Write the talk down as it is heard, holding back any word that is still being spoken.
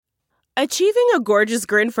Achieving a gorgeous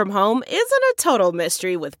grin from home isn't a total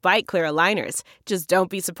mystery with Bite Clear aligners. Just don't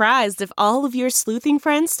be surprised if all of your sleuthing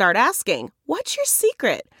friends start asking, "What's your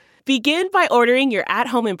secret?" Begin by ordering your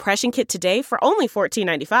at-home impression kit today for only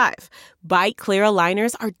 $14.95. Bite Clear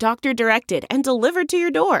aligners are doctor-directed and delivered to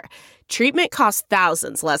your door. Treatment costs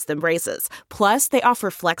thousands less than braces. Plus, they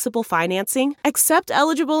offer flexible financing, accept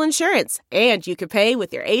eligible insurance, and you can pay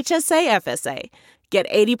with your HSA FSA. Get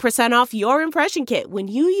 80% off your impression kit when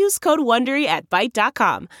you use code WONDERY at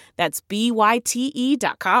Byte.com. That's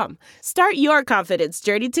BYTE.com. Start your confidence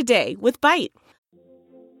journey today with Byte.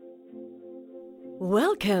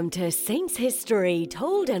 Welcome to Saints History,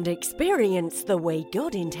 told and experienced the way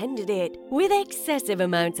God intended it, with excessive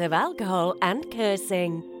amounts of alcohol and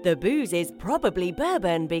cursing. The booze is probably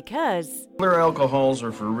bourbon because... Clear alcohols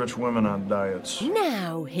are for rich women on diets.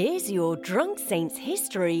 Now, here's your Drunk Saints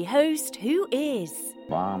History host who is...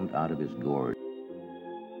 bombed out of his gourd.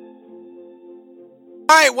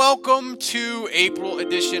 All right, welcome to April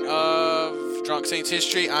edition of Drunk Saints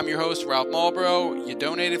History. I'm your host, Ralph Marlboro. You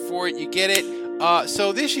donated for it, you get it.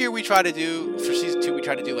 So this year we try to do, for season 2, we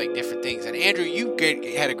try to do like different things. And Andrew, you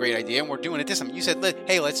had a great idea, and we're doing it this time. You said,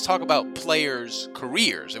 hey, let's talk about players'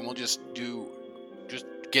 careers, and we'll just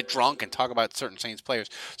get drunk and talk about certain Saints players.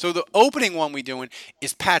 So the opening one we're doing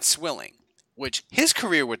is Pat Swilling, which his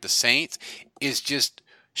career with the Saints is just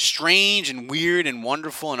strange and weird and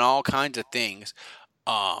wonderful and all kinds of things.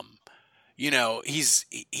 He's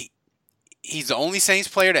the only Saints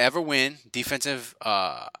player to ever win defensive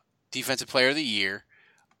player of the year.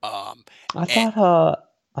 I thought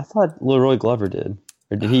Leroy Glover did,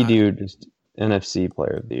 or did he do just NFC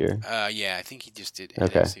player of the year? Yeah, I think he just did.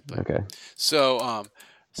 Okay. NFC player. Okay. So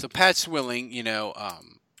Pat Swilling,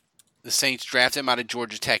 the Saints drafted him out of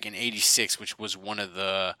Georgia Tech in '86, which was one of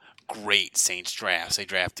the great Saints drafts. They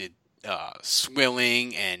drafted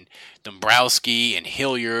Swilling and Dombrowski and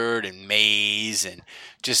Hilliard and Mays, and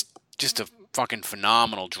just a fucking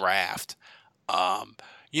phenomenal draft.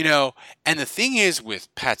 And the thing is with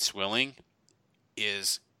Pat Swilling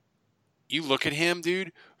is you look at him,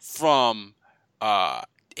 dude, from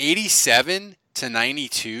 87 to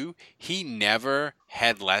 92, he never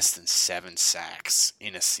had less than 7 sacks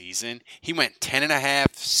in a season. He went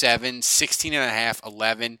 10.5, 7, 16.5,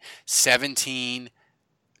 11, 17,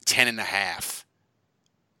 10.5.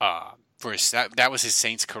 For his that was his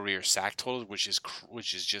Saints career sack total, which is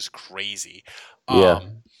just crazy. Yeah.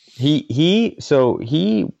 He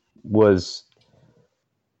was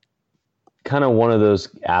kind of one of those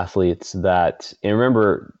athletes that, and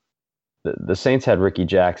remember, the Saints had Ricky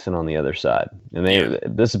Jackson on the other side, and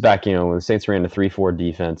this is back, when the Saints ran a 3-4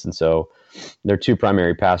 defense, and so their two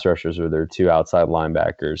primary pass rushers were their two outside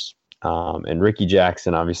linebackers, and Ricky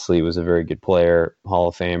Jackson obviously was a very good player, Hall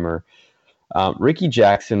of Famer. Ricky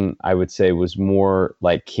Jackson, I would say, was more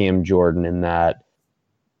like Cam Jordan in that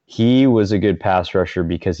he was a good pass rusher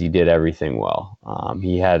because he did everything well.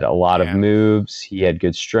 He had a lot of moves. He had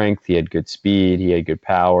good strength. He had good speed. He had good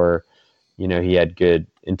power. He had good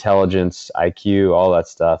intelligence, IQ, all that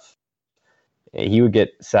stuff. He would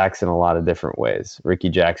get sacks in a lot of different ways. Ricky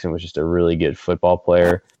Jackson was just a really good football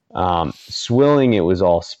player. Swilling, it was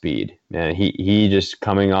all speed. Man, he just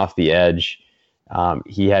coming off the edge.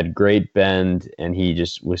 He had great bend, and he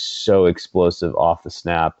just was so explosive off the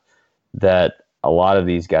snap that a lot of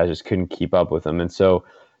these guys just couldn't keep up with him. And so,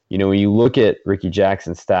 when you look at Ricky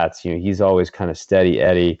Jackson's stats, he's always kind of steady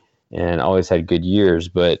Eddie and always had good years,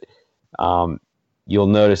 but you'll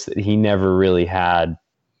notice that he never really had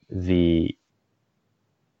the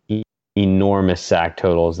enormous sack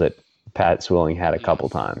totals that Pat Swilling had a couple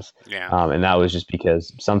times. Yeah. And that was just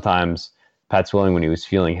because sometimes Pat Swilling, when he was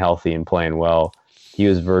feeling healthy and playing well, he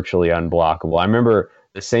was virtually unblockable. I remember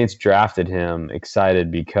the Saints drafted him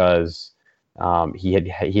excited because he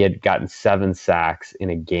had gotten 7 sacks in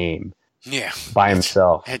a game by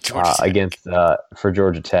himself against for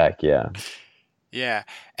Georgia Tech. Yeah.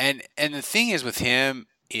 And the thing is with him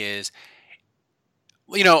is,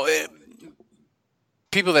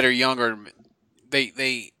 people that are younger,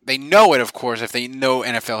 they know it, of course, if they know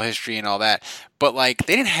NFL history and all that, but they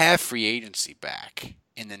didn't have free agency back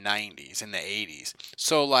in the 90s and the 80s.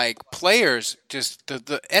 So players, just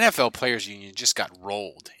the NFL Players Union just got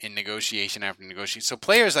rolled in negotiation after negotiation. So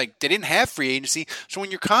players they didn't have free agency. So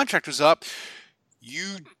when your contract was up,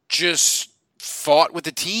 you just fought with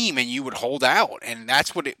the team and you would hold out. And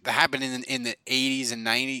that's what happened in the 80s and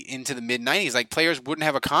 90s into the mid 90s. Players wouldn't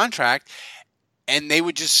have a contract and they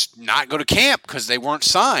would just not go to camp because they weren't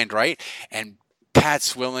signed, right? And Pat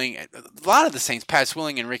Swilling, a lot of the Saints, Pat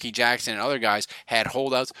Swilling and Ricky Jackson and other guys had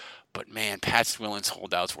holdouts, But, man, Pat Swilling's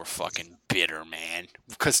holdouts were fucking bitter, man.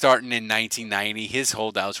 Because starting in 1990, his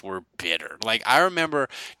holdouts were bitter. Like, I remember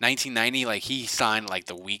 1990, like, he signed, like,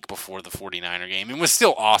 the week before the 49er game. It was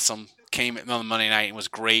still awesome. Came on the Monday night and was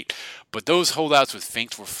great. But those holdouts with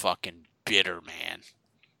Finks were fucking bitter, man.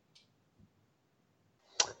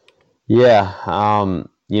 Yeah.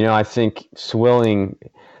 I think Swilling,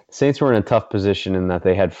 Saints were in a tough position in that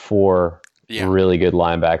they had four really good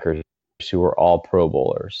linebackers who were all Pro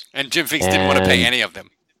Bowlers. And Jim Finks didn't want to pay any of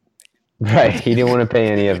them. Right. He didn't want to pay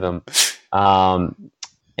any of them.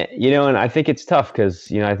 And I think it's tough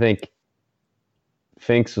because, I think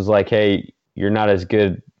Finks was like, hey, you're not as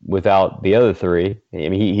good without the other three. I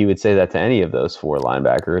mean, he would say that to any of those four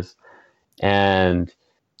linebackers. And,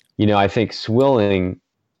 I think Swilling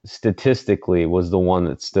statistically was the one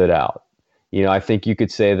that stood out. I think you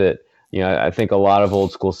could say that, I think a lot of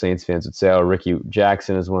old school Saints fans would say, oh, Ricky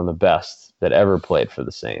Jackson is one of the best that ever played for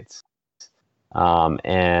the Saints.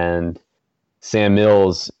 And Sam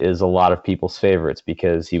Mills is a lot of people's favorites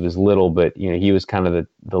because he was little, but, he was kind of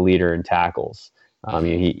the leader in tackles.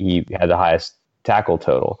 He had the highest tackle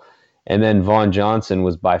total. And then Vaughn Johnson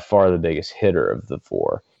was by far the biggest hitter of the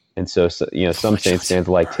four. And so some Saints fans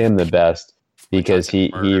liked him the best because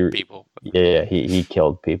he killed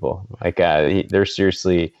people. Like they're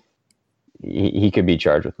seriously, he could be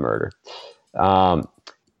charged with murder.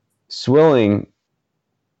 Swilling,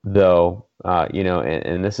 though,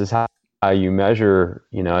 and this is how you measure,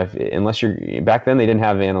 unless you're back then they didn't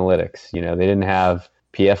have analytics, they didn't have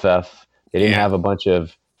PFF, they didn't have a bunch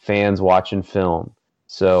of fans watching film.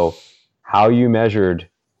 So how you measured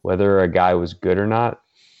whether a guy was good or not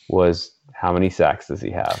was how many sacks does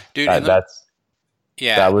he have? Dude, that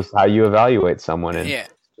was how you evaluate someone. And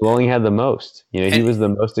Swilling had the most. He was the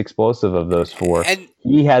most explosive of those four. And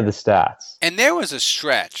he had the stats. And there was a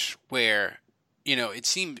stretch where, it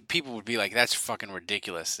seemed people would be like, that's fucking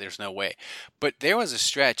ridiculous. There's no way. But there was a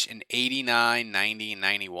stretch in 89, 90, and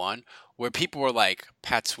 91 where people were like,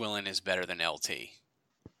 Pat Swilling is better than LT.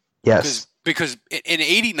 Yes. Because in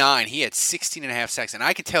 89, he had 16 and a half sacks. And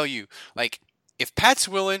I can tell you, like, if Pat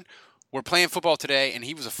Swilling were playing football today and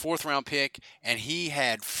he was a fourth-round pick and he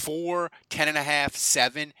had 4, 10 and a half,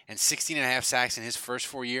 7, and 16 and a half sacks in his first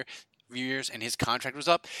 4 years and his contract was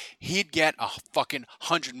up, he'd get a fucking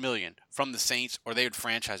 $100 million from the Saints or they would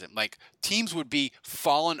franchise him. Like, teams would be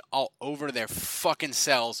falling all over their fucking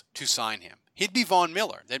cells to sign him. He'd be Von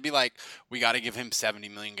Miller. They'd be like, we got to give him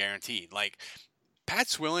 $70 million guaranteed. Like, Pat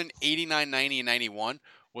Swilling, 89, 90, and 91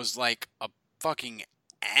 was like a fucking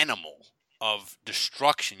animal of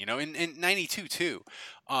destruction, in 92 too.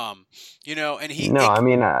 And he...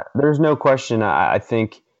 No, there's no question. I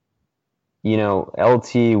think,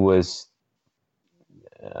 LT was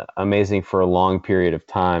amazing for a long period of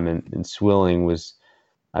time, and Swilling was,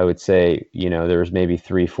 I would say, there was maybe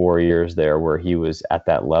 3-4 years there where he was at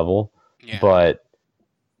that level, but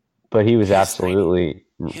he was absolutely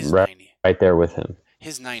right there with him.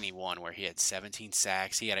 His 91 where he had 17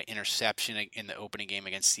 sacks, he had an interception in the opening game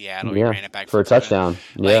against Seattle. Yeah, he ran it back for a touchdown.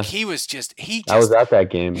 Like I was at that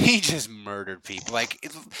game. He just murdered people.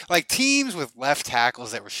 Like teams with left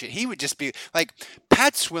tackles that were shit. He would just be like,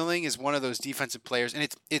 Pat Swilling is one of those defensive players, and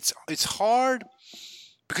it's hard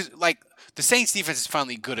because like the Saints defense is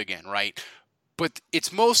finally good again, right? But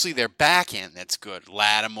it's mostly their back end that's good.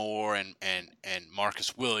 Lattimore and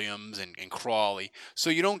Marcus Williams and Crawley. So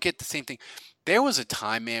you don't get the same thing. There was a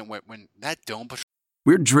time, man, when that dome patrol...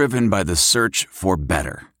 We're driven by the search for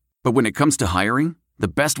better. But when it comes to hiring, the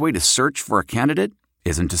best way to search for a candidate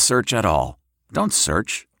isn't to search at all. Don't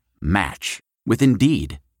search. Match. With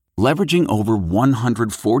Indeed. Leveraging over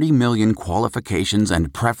 140 million qualifications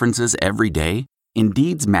and preferences every day,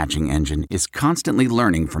 Indeed's matching engine is constantly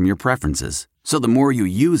learning from your preferences. So the more you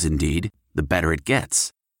use Indeed, the better it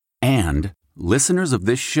gets. And listeners of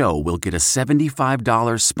this show will get a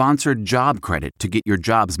 $75 sponsored job credit to get your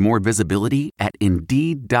jobs more visibility at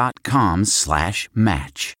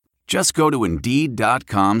Indeed.com/match. Just go to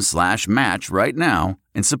Indeed.com/match right now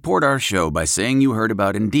and support our show by saying you heard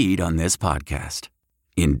about Indeed on this podcast.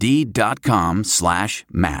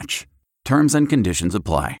 Indeed.com/match. Terms and conditions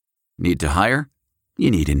apply. Need to hire?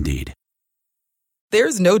 You need Indeed.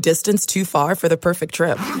 There's no distance too far for the perfect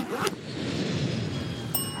trip.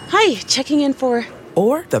 Hi, checking in for...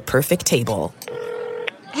 Or the perfect table.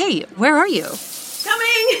 Hey, where are you?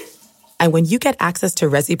 Coming! And when you get access to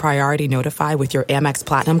Resi Priority Notify with your Amex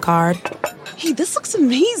Platinum card... Hey, this looks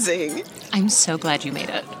amazing. I'm so glad you made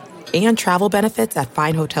it. And travel benefits at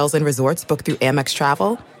fine hotels and resorts booked through Amex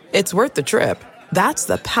Travel, it's worth the trip. That's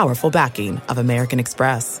the powerful backing of American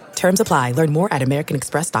Express. Terms apply. Learn more at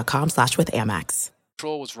americanexpress.com/withAmex.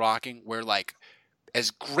 Patrol was rocking, where like as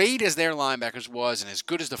great as their linebackers was and as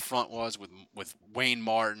good as the front was with Wayne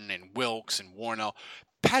Martin and Wilkes and Warnell,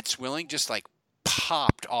 Pat Swilling just like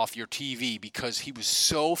popped off your TV because he was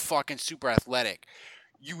so fucking super athletic.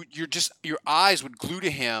 Your eyes would glue to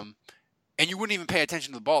him and you wouldn't even pay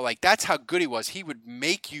attention to the ball. Like, that's how good he was. He would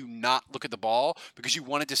make you not look at the ball because you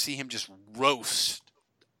wanted to see him just roast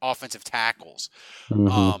offensive tackles.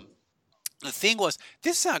 Mm-hmm. The thing was,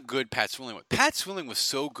 this is how good Pat Swilling was. Pat Swilling was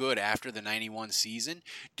so good after the 91 season.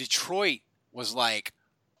 Detroit was like,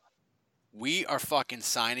 we are fucking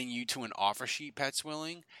signing you to an offer sheet, Pat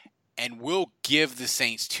Swilling, and we'll give the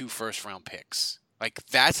Saints 2 first-round picks. Like,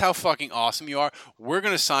 that's how fucking awesome you are. We're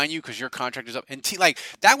going to sign you because your contract is up. And,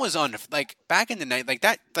 that was on, like, back in the night, like,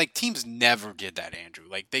 that, like, teams never did that, Andrew.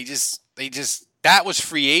 Like, they just, that was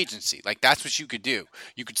free agency. Like, that's what you could do.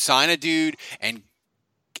 You could sign a dude, and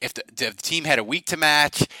if the team had a week to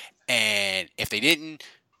match, and if they didn't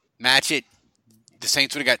match it, the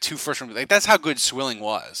Saints would have got 2 first-round. Like, that's how good Swilling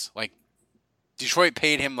was. Like, Detroit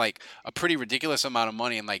paid him like a pretty ridiculous amount of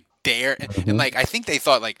money, and like and like I think they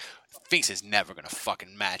thought like Finks is never gonna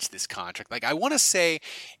fucking match this contract. Like, I want to say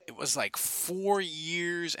it was like 4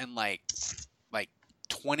 years and like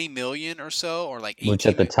 20 million or so, or like 18 which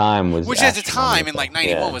at the time was in like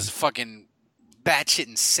 91 was fucking batshit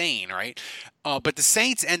insane, right? But the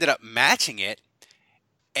Saints ended up matching it.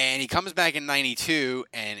 And he comes back in 92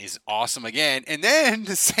 and is awesome again. And then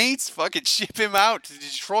the Saints fucking ship him out to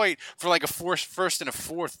Detroit for like a first and a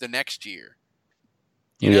fourth the next year.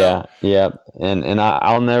 You know? Yeah. And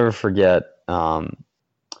I'll never forget the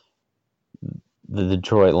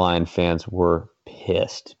Detroit Lion fans were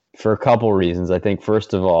pissed for a couple reasons. I think,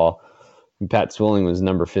 first of all, Pat Swilling was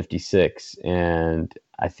number 56. And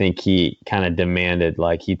I think he kind of demanded,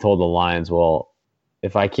 like, he told the Lions, well,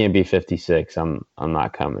 if I can't be 56, I'm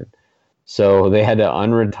not coming. So they had to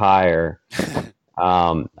unretire.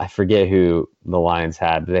 I forget who the Lions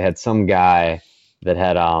had, but they had some guy that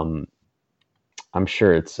had I'm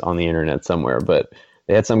sure it's on the internet somewhere, but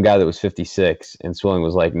they had some guy that was 56, and Swilling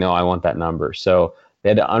was like, no, I want that number. So they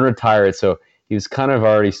had to unretire it. So he was kind of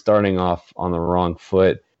already starting off on the wrong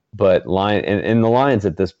foot. But the Lions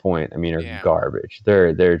at this point, I mean, are garbage.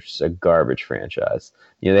 They're just a garbage franchise.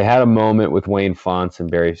 You know, they had a moment with Wayne Fonts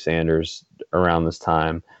and Barry Sanders around this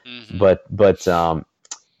time, but Swilling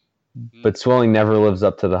never lives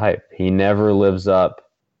up to the hype. He never lives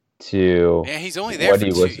up to. Yeah, he's only there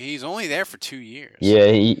he's only there for 2 years.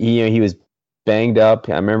 Yeah, he was banged up.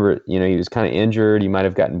 I remember, he was kind of injured. He might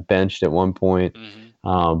have gotten benched at one point,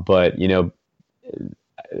 but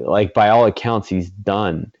like by all accounts, he's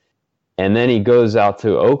done. And then he goes out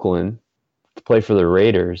to Oakland to play for the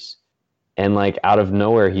Raiders, and like out of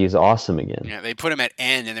nowhere, he's awesome again. Yeah, they put him at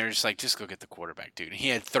end, and they're just like, just go get the quarterback, dude. And he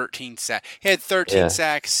had 13 sacks. He had 13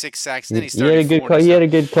 sacks, 6 sacks. And then he had a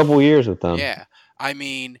good couple years with them. Yeah, I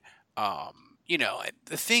mean, the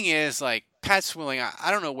thing is, like, Pat Swilling,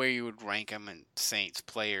 I don't know where you would rank him in Saints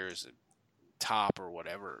players. Top or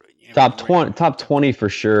whatever. Top 20 for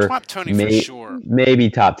sure. Top 20 for sure. Maybe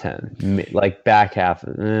top 10. Like back half.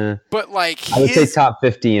 But like I would say top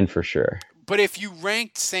 15 for sure. But if you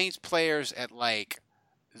ranked Saints players at like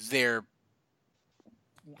their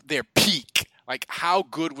peak, like how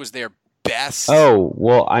good was their best? Oh,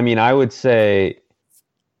 well, I mean, I would say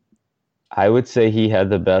he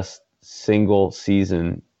had the best single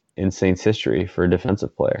season in Saints history for a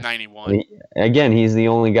defensive player. 91. Again, he's the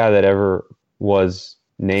only guy that ever was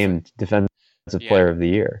named Defensive Player of the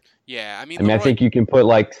Year. Yeah, I mean, I think you can put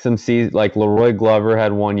like some seasons, like Leroy Glover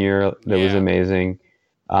had 1 year that was amazing.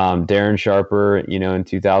 Darren Sharper, in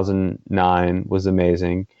 2009 was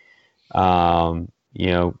amazing. Cam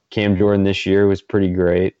Jordan this year was pretty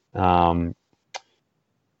great. I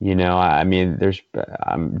mean, there's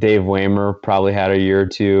Dave Waymer probably had a year or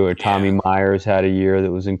two, or Tommy Myers had a year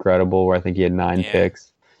that was incredible, where I think he had 9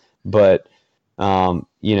 picks. But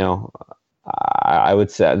I would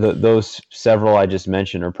say those several I just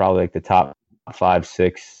mentioned are probably like the top 5,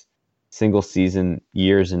 6 single season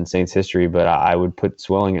years in Saints history. But I would put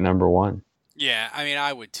Swilling at number 1. Yeah, I mean,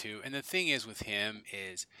 I would too. And the thing is with him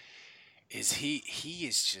is he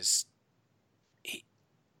is just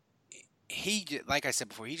he like I said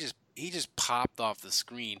before, he just popped off the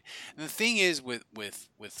screen. And the thing is with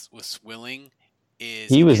Swilling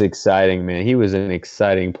He was exciting, man. He was an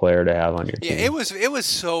exciting player to have on your team. Yeah, it was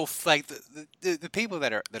so like the people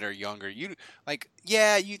that are younger. You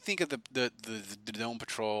you think of the Dome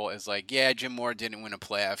Patrol as like, yeah, Jim Moore didn't win a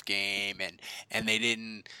playoff game and they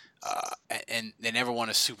didn't and they never won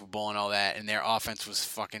a Super Bowl and all that, and their offense was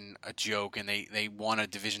fucking a joke, and they won a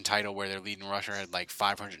division title where their leading rusher had like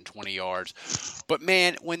 520 yards. But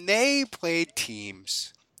man, when they played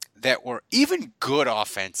teams that were even good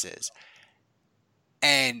offenses,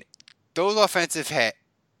 and those offensive the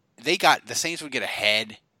Saints would get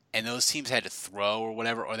ahead, and those teams had to throw or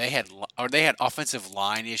whatever, or they had offensive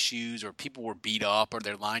line issues, or people were beat up, or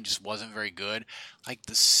their line just wasn't very good. Like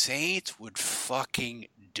the Saints would fucking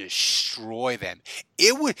destroy them.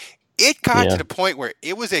 It got to the point where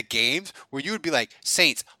it was at games where you would be like,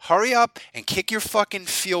 Saints, hurry up and kick your fucking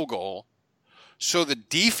field goal, so the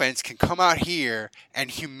defense can come out here and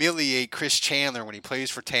humiliate Chris Chandler when he plays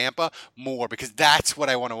for Tampa more, because that's what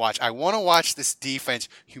I want to watch. I want to watch this defense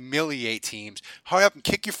humiliate teams. Hurry up and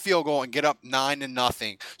kick your field goal and get up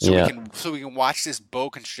 9-0, so we can watch this boa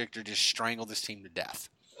constrictor just strangle this team to death.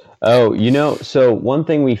 Oh, so one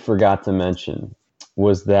thing we forgot to mention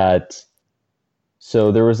was that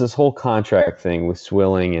there was this whole contract thing with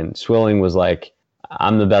Swilling, and Swilling was like,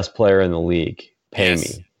 I'm the best player in the league. Pay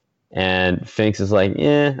me. And Finks is like,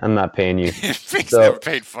 I'm not paying you. Finks never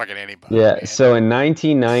paid fucking anybody. Yeah, man. So in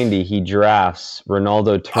 1990, he drafts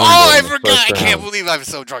Ronaldo Turnbull. Oh, I forgot. I can't believe I'm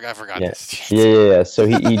so drunk. I forgot this. Yeah. So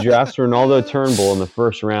he drafts Ronaldo Turnbull in the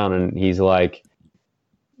first round, and he's like,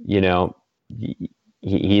 he's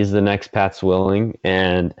the next Pat Swilling.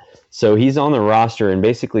 And so he's on the roster, and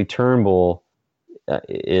basically Turnbull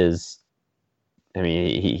he's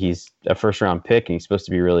a first-round pick, and he's supposed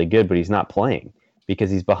to be really good, but he's not playing because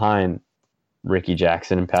he's behind Ricky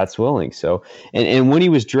Jackson and Pat Swilling. So, and when he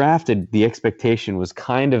was drafted, the expectation was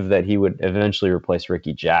kind of that he would eventually replace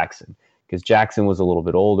Ricky Jackson, because Jackson was a little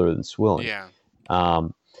bit older than Swilling. Yeah.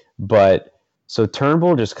 But so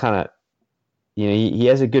Turnbull just kind of, he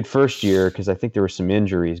has a good first year because I think there were some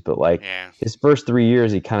injuries, but his first 3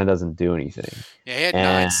 years, he kind of doesn't do anything. Yeah, he had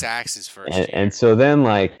 9 sacks his first year. And so then,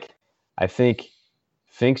 I think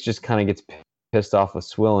Finks just kind of gets pissed off with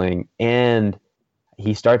Swilling, and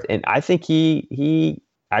he starts, and I think he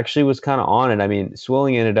actually was kind of on it. I mean,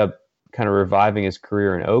 Swilling ended up kind of reviving his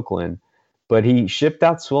career in Oakland, but he shipped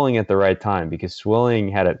out Swilling at the right time, because Swilling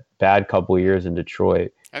had a bad couple of years in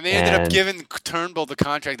Detroit. And they ended up giving Turnbull the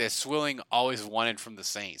contract that Swilling always wanted from the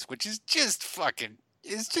Saints, which is just fucking...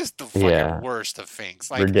 It's just the fucking worst of things.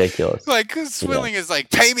 Ridiculous. Because Swilling is like,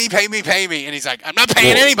 pay me, and he's like, I'm not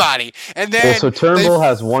paying anybody. And then so Turnbull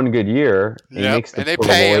has one good year, and he makes the they Pro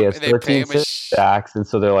pay Bowl. He him, has 13 sacks, and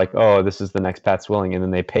so they're like, oh, this is the next Pat Swilling, and then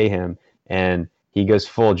they pay him, and he goes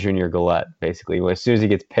full Junior Gillette, basically. As soon as he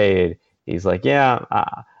gets paid, he's like,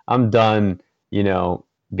 I'm done,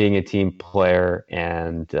 being a team player,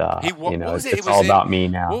 and it's all about me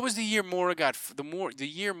now. What was the year Mora got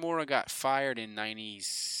fired in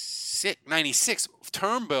 96?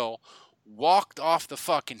 Turnbull walked off the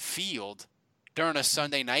fucking field during a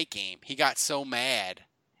Sunday night game. He got so mad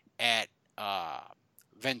at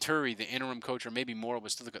Venturi, the interim coach, or maybe Mora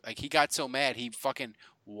was still he got so mad he fucking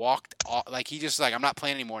walked off. He just I'm not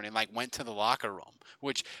playing anymore, and went to the locker room.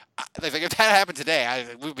 Which if that happened today,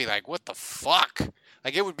 we'd be like, what the fuck?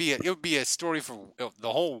 It would be a story for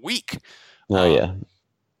the whole week. Oh yeah.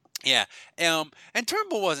 Yeah. And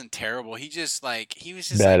Turnbull wasn't terrible. He just he was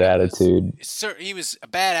just bad attitude. He was a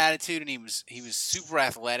bad attitude, and he was super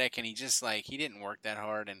athletic, and he just he didn't work that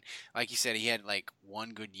hard, and like you said, he had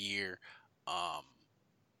one good year.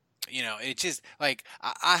 It just I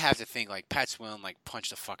have to think Pat Swilling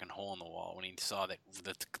punched a fucking hole in the wall when he saw that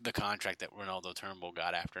the contract that Ronaldo Turnbull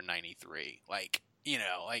got after '93.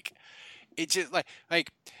 It just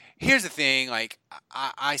here's the thing.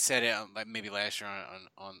 I said it maybe last year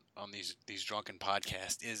on these drunken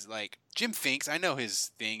podcasts, is Jim Finks. I know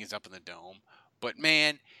his thing is up in the dome, but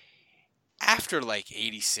man, after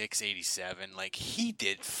 86, 87, he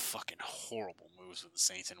did fucking horrible moves with the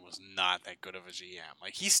Saints and was not that good of a GM.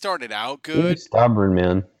 He started out good. He was stubborn,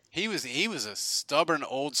 man. He was a stubborn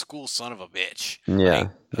old school son of a bitch. Yeah.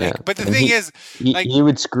 But the thing is, he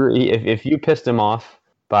would screw if you pissed him off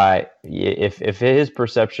by if his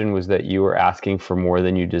perception was that you were asking for more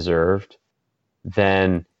than you deserved,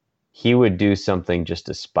 then he would do something just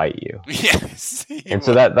to spite you. Yes. And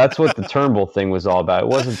so that's what the Turnbull thing was all about. It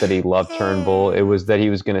wasn't that he loved Turnbull. It was that he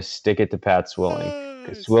was going to stick it to Pat Swilling.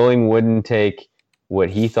 Because Swilling wouldn't take what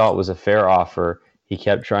he thought was a fair offer. He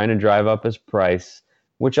kept trying to drive up his price,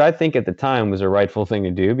 which I think at the time was a rightful thing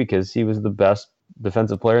to do, because he was the best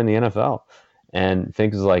defensive player in the NFL. And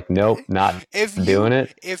Fink was like, nope, not doing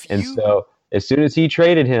it. And you so as soon as he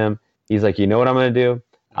traded him, he's like, you know what I'm going to do?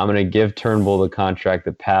 I'm going to give Turnbull the contract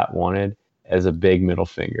that Pat wanted as a big middle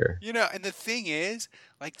finger. and the thing is,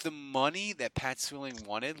 like the money that Pat Swilling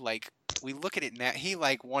wanted, like we look at it now, he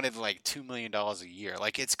like wanted like $2 million a year.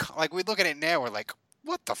 Like it's like we look at it now, we're like,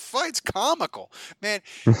 what the fuck? It's comical, man.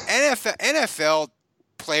 NFL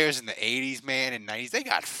players in the 80s, man, and 90s, they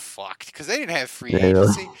got fucked because they didn't have free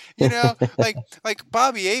agency. Like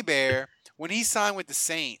Bobby Hebert, when he signed with the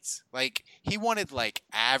Saints, like he wanted like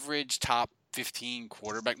average top 15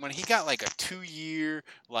 quarterback money. He got like a 2-year,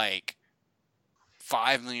 like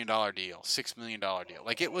 $5 million deal, $6 million deal.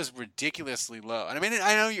 Like it was ridiculously low. And I mean,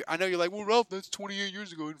 I know you're like, well, Ralph, that's 28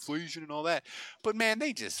 years ago, inflation and all that. But man,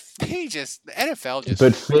 the NFL just.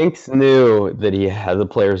 But Finks knew that he had the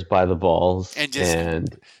players by the balls,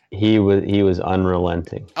 and he was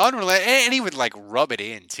unrelenting. And he would like rub it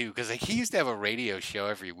in too, because like he used to have a radio show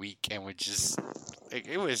every week, and would just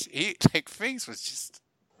like Finks was just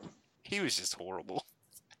horrible.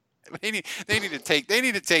 They need to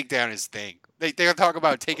take down his thing. They'll talk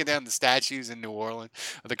about taking down the statues in New Orleans,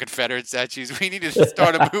 the Confederate statues. We need to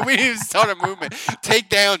start a movement. We need to start a movement. Take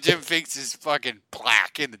down Jim Finks' fucking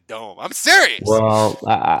plaque in the dome. I'm serious. Well,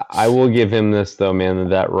 I will give him this though, man.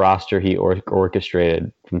 That roster he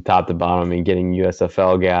orchestrated from top to bottom. I mean, getting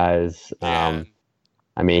USFL guys. Yeah.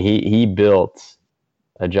 I mean, he built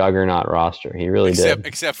a juggernaut roster. He really did.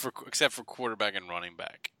 Except for quarterback and running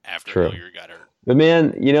back after Hillier got hurt. But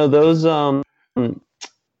man, those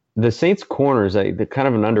the Saints corners, the kind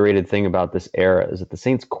of an underrated thing about this era is that the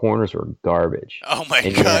Saints corners were garbage. Oh my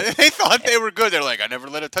God. They thought they were good. They're like, I never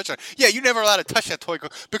let a touchdown. Yeah, you never allowed to touch that toy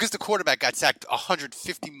because the quarterback got sacked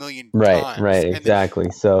 150 million times. Right,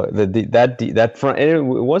 exactly. So that front, and it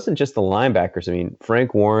wasn't just the linebackers. I mean,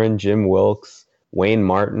 Frank Warren, Jim Wilkes, Wayne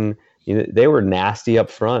Martin, they were nasty up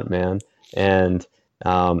front, man. And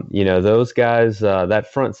those guys,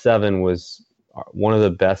 that front seven was one of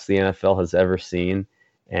the best the NFL has ever seen.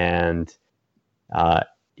 And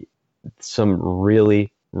some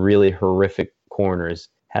really, really horrific corners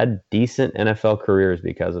had decent NFL careers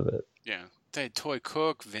because of it. Yeah. They had Toy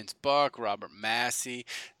Cook, Vince Buck, Robert Massey.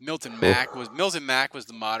 Milton Mack was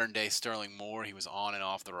the modern day Sterling Moore. He was on and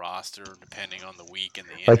off the roster depending on the week and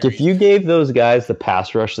the injuries. Like if you gave those guys the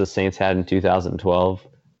pass rush the Saints had in 2012,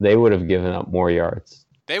 they would have given up more yards.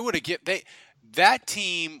 That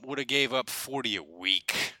team would have gave up 40 a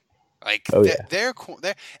week. Like they're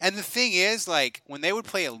and the thing is, like when they would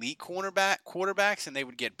play elite quarterbacks and they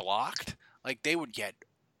would get blocked, like they would get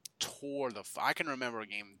tore the. I can remember a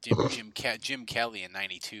game Jim Kelly in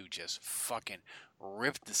 '92 just fucking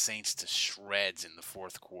ripped the Saints to shreds in the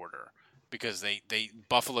fourth quarter because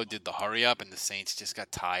Buffalo did the hurry up and the Saints just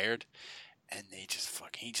got tired and he just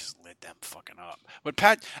lit them fucking up. But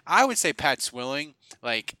I would say Pat Swilling,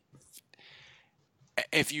 like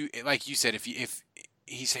if you like you said, if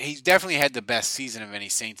He's definitely had the best season of any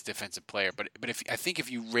Saints defensive player, but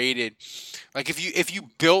if you rated, like if you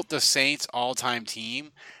built the Saints all-time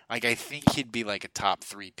team, like I think he'd be like a top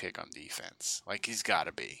 3 pick on defense. Like he's got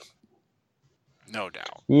to be, no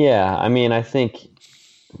doubt. Yeah, I mean I think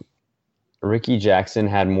Ricky Jackson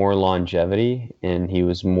had more longevity, and he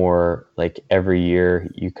was more like every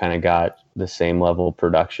year you kind of got the same level of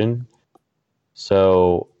production.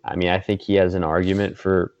 So I mean I think he has an argument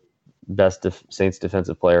for best Saints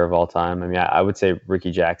defensive player of all time. I mean, I would say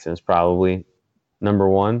Ricky Jackson is probably number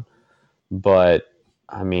 1, but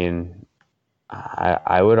I mean,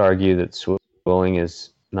 I would argue that Swilling is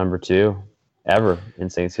number 2 ever in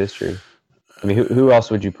Saints history. I mean, who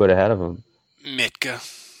else would you put ahead of him? Mitka.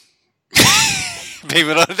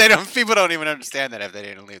 People don't even understand that if they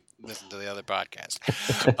didn't listen to the other podcast.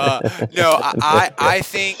 No, I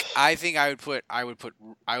think I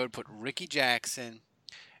would put Ricky Jackson.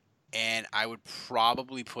 And I would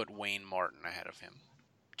probably put Wayne Martin ahead of him,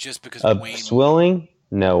 just because Swilling.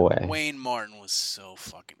 No way. Wayne Martin was so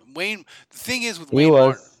fucking The thing is with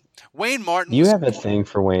Wayne Martin. You have a thing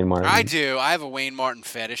for Wayne Martin. I do. I have a Wayne Martin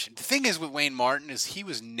fetish. The thing is with Wayne Martin is he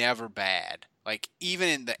was never bad. Like even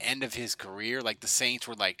in the end of his career, like the Saints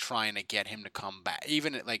were like trying to get him to come back.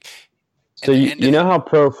 Even at, like. So you know how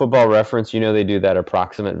Pro Football Reference, they do that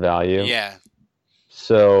approximate value. Yeah.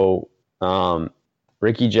 So.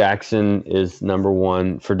 Ricky Jackson is number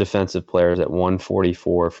 1 for defensive players at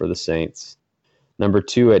 144 for the Saints. Number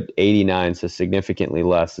 2 at 89, so significantly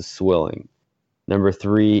less, is Swilling. Number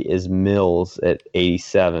 3 is Mills at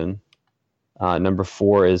 87. Number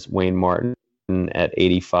 4 is Wayne Martin at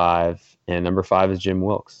 85. And number 5 is Jim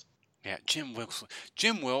Wilkes. Yeah, Jim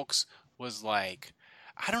Wilkes was like...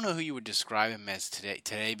 I don't know who you would describe him as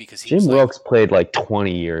today because Jim Wilkes played like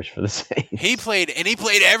 20 years for the Saints. He played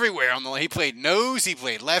everywhere on the. He played nose, he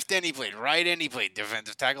played left end, he played right end, he played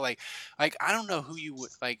defensive tackle. Like I don't know who you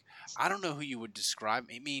would I don't know who you would describe.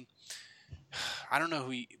 I mean, I don't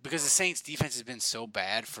know because the Saints defense has been so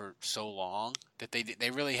bad for so long that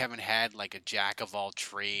they really haven't had like a jack of all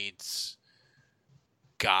trades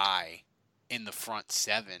guy in the front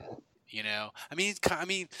seven. You know, I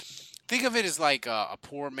mean, think of it as like a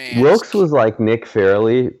poor man. Wilkes was like Nick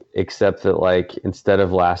Fairley, except that like instead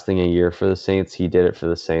of lasting a year for the Saints, he did it for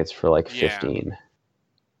the Saints for like 15.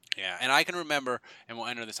 Yeah, and I can remember, and we'll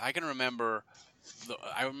enter this. I can remember.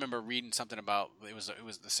 I remember reading something about it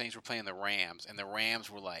was the Saints were playing the Rams, and the Rams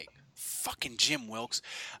were like, "Fucking Jim Wilkes,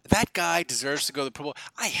 that guy deserves to go to the Pro Bowl."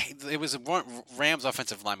 It was a Rams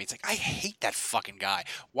offensive lineman. It's like, I hate that fucking guy.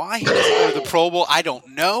 Why he doesn't go to the Pro Bowl, I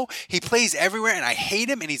don't know. He plays everywhere, and I hate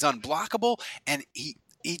him, and he's unblockable, and he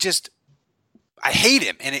just. I hate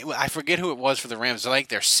him, and I forget who it was for the Rams. They're like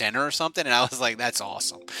their center or something, and I was like, "That's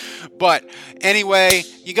awesome." But anyway,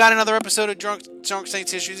 you got another episode of Drunk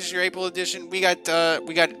Saints History. This is your April edition. We got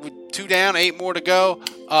 2 down, 8 more to go.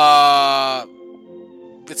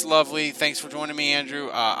 It's lovely. Thanks for joining me, Andrew.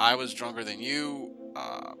 I was drunker than you,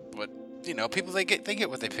 but you know, people they get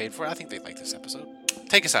what they paid for. I think they like this episode.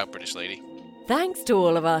 Take us out, British lady. Thanks to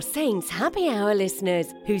all of our Saints Happy Hour listeners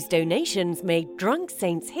whose donations made Drunk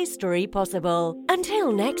Saints History possible.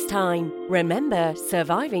 Until next time, remember,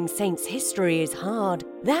 surviving Saints history is hard.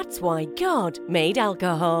 That's why God made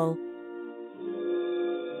alcohol.